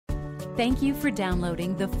Thank you for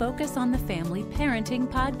downloading the Focus on the Family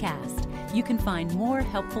Parenting Podcast. You can find more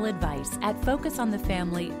helpful advice at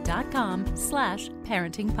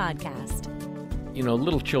focusonthefamily.com/parenting podcast. You know,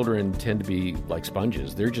 little children tend to be like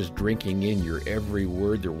sponges. They're just drinking in your every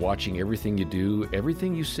word. They're watching everything you do.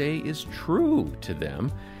 Everything you say is true to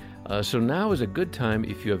them. So now is a good time,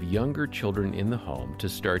 if you have younger children in the home, to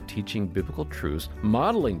start teaching biblical truths,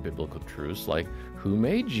 modeling biblical truths like who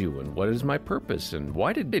made you and what is my purpose and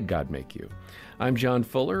why did God make you? I'm John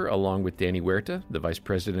Fuller, along with Danny Huerta, the Vice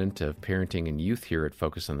President of Parenting and Youth here at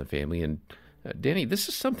Focus on the Family. And Danny, this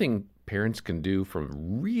is something parents can do from a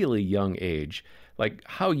really young age. Like,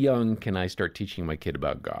 how young can I start teaching my kid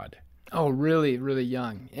about God? Oh, really, really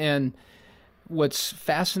young. And what's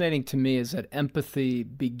fascinating to me is that empathy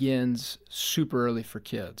begins super early for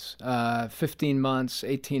kids. 15 months,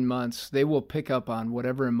 18 months, they will pick up on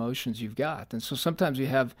whatever emotions you've got. And so sometimes you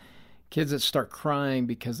have kids that start crying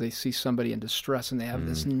because they see somebody in distress and they have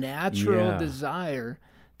this natural desire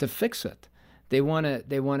to fix it. They want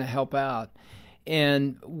to help out.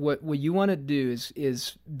 And what you want to do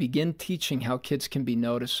is begin teaching how kids can be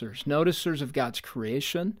noticers of God's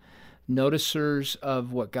creation, noticers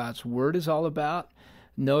of what God's Word is all about,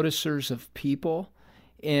 noticers of people,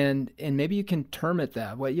 and maybe you can term it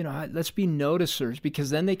that way. You know, let's be noticers, because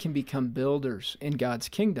then they can become builders in God's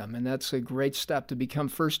kingdom, and that's a great step to become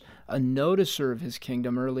first a noticer of His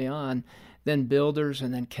kingdom early on, then builders,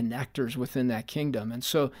 and then connectors within that kingdom. And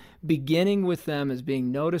so beginning with them as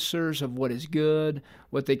being noticers of what is good,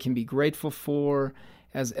 what they can be grateful for.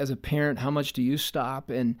 As a parent, how much do you stop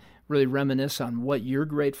and really reminisce on what you're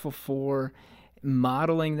grateful for,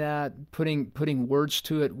 modeling that, putting words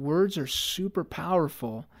to it. Words are super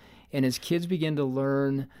powerful, and as kids begin to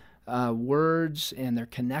learn words and their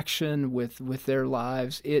connection with their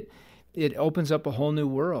lives, it opens up a whole new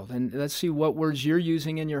world. And let's see what words you're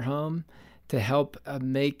using in your home to help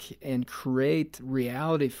make and create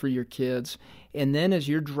reality for your kids. And then as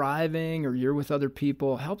you're driving or you're with other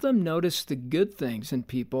people, help them notice the good things in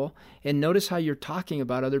people and notice how you're talking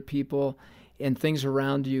about other people and things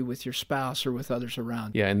around you with your spouse or with others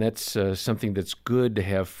around you. Yeah, and that's something that's good to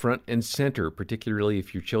have front and center, particularly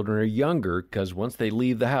if your children are younger, because once they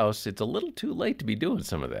leave the house, it's a little too late to be doing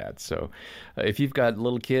some of that. So if you've got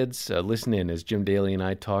little kids, listen in as Jim Daly and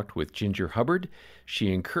I talked with Ginger Hubbard.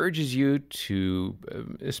 She encourages you to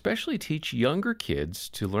especially teach younger kids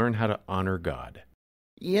to learn how to honor God.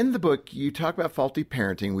 In the book, you talk about faulty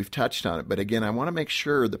parenting. We've touched on it. But again, I want to make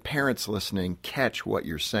sure the parents listening catch what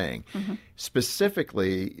you're saying. Mm-hmm.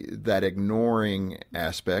 Specifically, that ignoring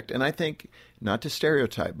aspect. And I think, not to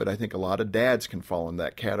stereotype, but I think a lot of dads can fall in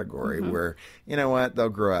that category where, you know what, they'll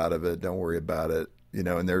grow out of it. Don't worry about it. You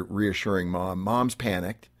know, and they're reassuring mom. Mom's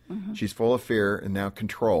panicked. Mm-hmm. She's full of fear and now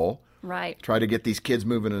control. Right. Try to get these kids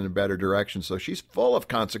moving in a better direction. So she's full of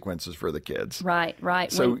consequences for the kids. Right.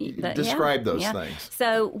 So describe those things.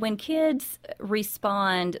 So when kids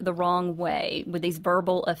respond the wrong way with these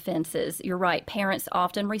verbal offenses, you're right, parents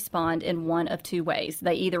often respond in one of two ways.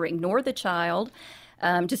 They either ignore the child,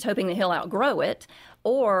 just hoping that he'll outgrow it,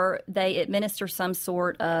 or they administer some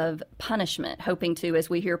sort of punishment, hoping to, as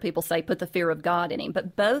we hear people say, put the fear of God in him.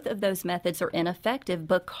 But both of those methods are ineffective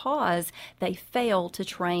because they fail to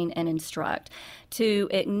train and instruct. To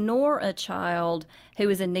ignore a child who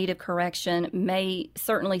is in need of correction may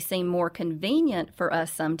certainly seem more convenient for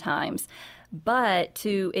us sometimes, but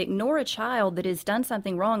to ignore a child that has done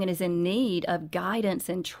something wrong and is in need of guidance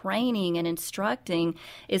and training and instructing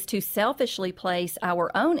is to selfishly place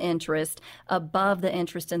our own interest above the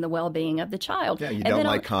interest in the well-being of the child. Yeah, you don't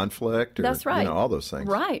like conflict or that's right. All those things.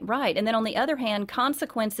 Right. And then on the other hand,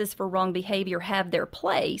 consequences for wrong behavior have their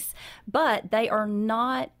place, but they are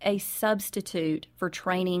not a substitute for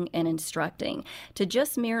training and instructing. To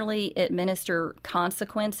just merely administer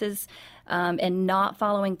consequences and not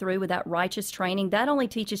following through with that righteous training, that only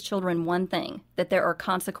teaches children one thing, that there are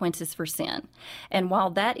consequences for sin. And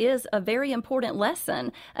while that is a very important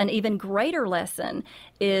lesson, an even greater lesson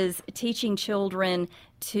is teaching children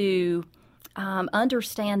to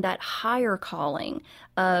understand that higher calling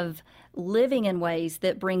of living in ways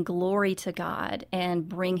that bring glory to God and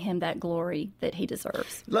bring Him that glory that He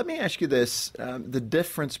deserves. Let me ask you this, the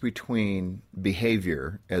difference between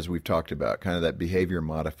behavior, as we've talked about, kind of that behavior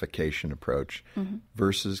modification approach,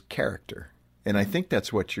 versus character. And I think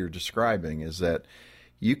that's what you're describing, is that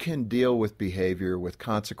you can deal with behavior, with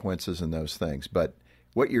consequences and those things, but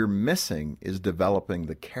what you're missing is developing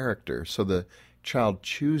the character so the child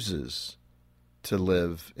chooses to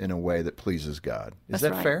live in a way that pleases God. Is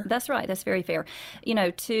that fair? That's right. That's very fair. You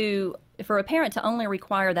know, for a parent to only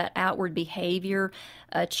require that outward behavior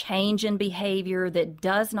a change in behavior that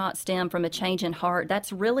does not stem from a change in heart,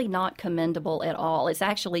 that's really not commendable at all. It's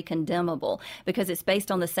actually condemnable because it's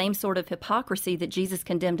based on the same sort of hypocrisy that Jesus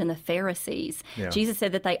condemned in the Pharisees. Yeah. Jesus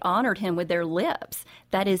said that they honored him with their lips,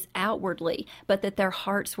 that is outwardly, but that their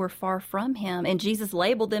hearts were far from him. And Jesus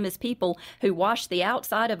labeled them as people who washed the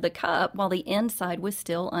outside of the cup while the inside was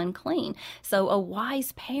still unclean. So a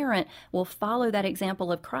wise parent will follow that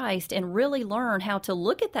example of Christ and really learn how to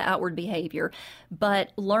look at the outward behavior,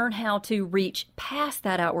 but learn how to reach past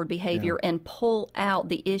that outward behavior and pull out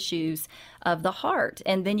the issues of the heart.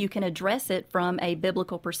 And then you can address it from a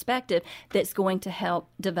biblical perspective that's going to help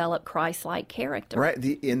develop Christ-like character. Right.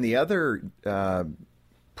 The other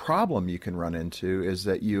problem you can run into is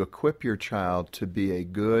that you equip your child to be a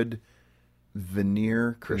good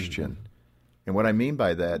veneer Christian. And what I mean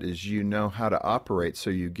by that is you know how to operate so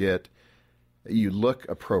you look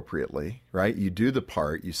appropriately, right? You do the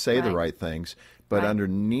part, you say the right things, but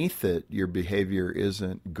underneath it, your behavior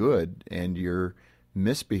isn't good and you're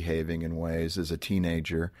misbehaving in ways as a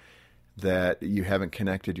teenager that you haven't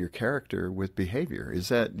connected your character with behavior.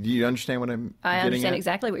 Do you understand what I'm I getting understand at?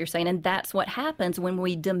 exactly what you're saying, and that's what happens when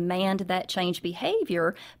we demand that change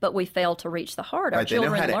behavior, but we fail to reach the heart. Our Right, they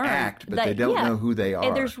children know how to learn act, but they don't know who they are.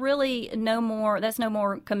 And there's really that's no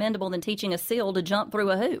more commendable than teaching a seal to jump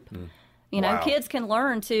through a hoop. You know, Wow. kids can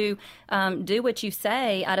learn to do what you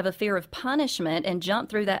say out of a fear of punishment and jump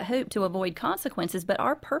through that hoop to avoid consequences. But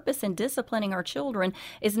our purpose in disciplining our children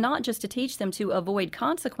is not just to teach them to avoid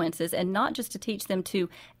consequences and not just to teach them to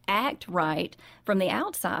act right from the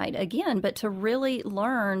outside, again, but to really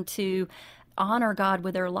learn to honor God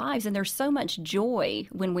with their lives. And there's so much joy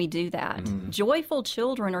when we do that. Joyful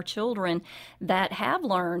children are children that have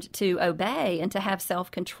learned to obey and to have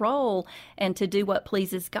self-control and to do what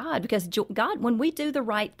pleases God. Because God, when we do the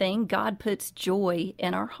right thing, God puts joy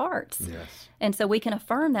in our hearts. Yes. And so we can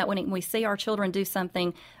affirm that when we see our children do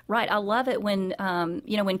something right. I love it when,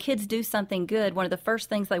 when kids do something good, one of the first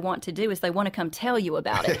things they want to do is they want to come tell you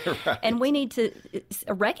about it. Right. And we need to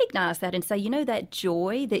recognize that and say, that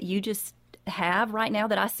joy that you just have right now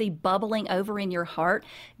that I see bubbling over in your heart,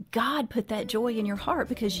 God put that joy in your heart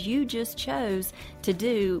because you just chose to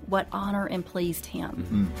do what honor and pleased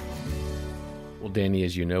him. Well, Danny,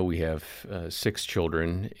 as you know, we have 6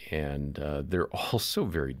 children, and they're all so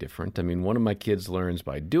very different. I mean, one of my kids learns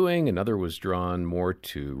by doing, another was drawn more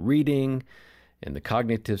to reading and the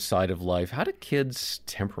cognitive side of life. How do kids'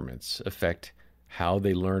 temperaments affect how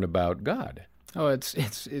they learn about God? Oh, it's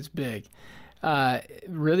big.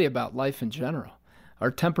 Really about life in general.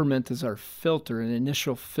 Our temperament is our filter, an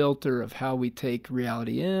initial filter of how we take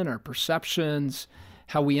reality in, our perceptions,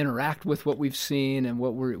 how we interact with what we've seen and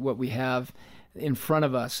what we have in front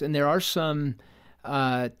of us. And there are some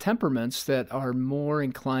temperaments that are more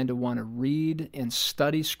inclined to want to read and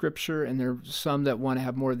study Scripture, and there are some that want to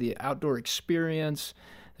have more of the outdoor experience.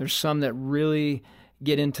 There's some that really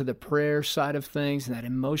get into the prayer side of things and that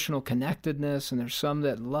emotional connectedness, and there's some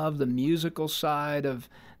that love the musical side of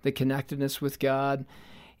the connectedness with God.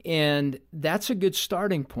 And that's a good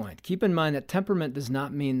starting point. Keep in mind that temperament does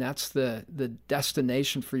not mean that's the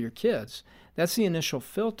destination for your kids. That's the initial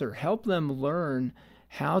filter. Help them learn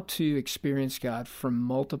how to experience God from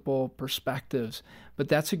multiple perspectives. But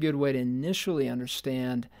that's a good way to initially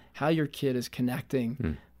understand how your kid is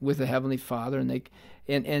connecting with the Heavenly Father,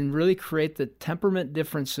 and really create the temperament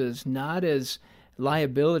differences not as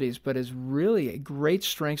liabilities, but as really great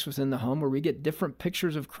strengths within the home where we get different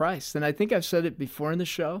pictures of Christ. And I think I've said it before in the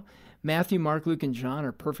show, Matthew, Mark, Luke, and John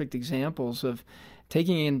are perfect examples of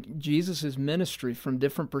taking in Jesus' ministry from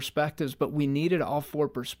different perspectives, but we needed all 4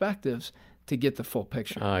 perspectives to get the full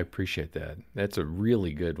picture. I appreciate that. That's a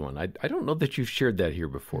really good one. I don't know that you've shared that here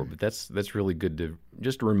before, but that's really good to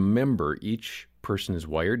just remember each person is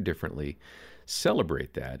wired differently.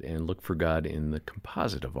 Celebrate that and look for God in the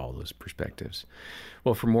composite of all those perspectives.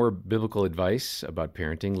 Well, for more biblical advice about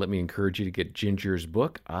parenting, let me encourage you to get Ginger's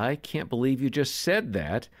book, I Can't Believe You Just Said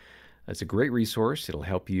That. It's a great resource. It'll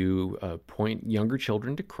help you point younger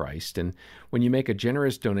children to Christ. And when you make a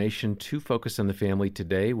generous donation to Focus on the Family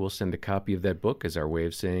today, we'll send a copy of that book as our way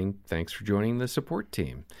of saying thanks for joining the support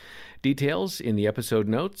team. Details in the episode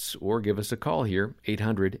notes, or give us a call here,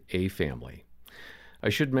 800-A-FAMILY. I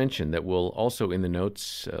should mention that we'll also in the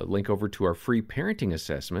notes link over to our free parenting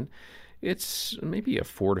assessment. It's maybe a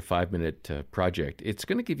 4 to 5 minute project. It's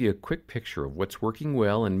going to give you a quick picture of what's working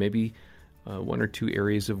well and maybe 1 or 2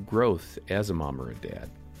 areas of growth as a mom or a dad.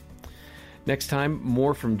 Next time,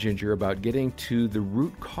 more from Ginger about getting to the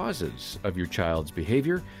root causes of your child's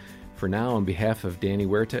behavior. For now, on behalf of Danny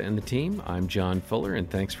Huerta and the team, I'm John Fuller, and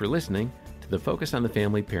thanks for listening to the Focus on the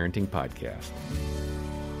Family Parenting Podcast.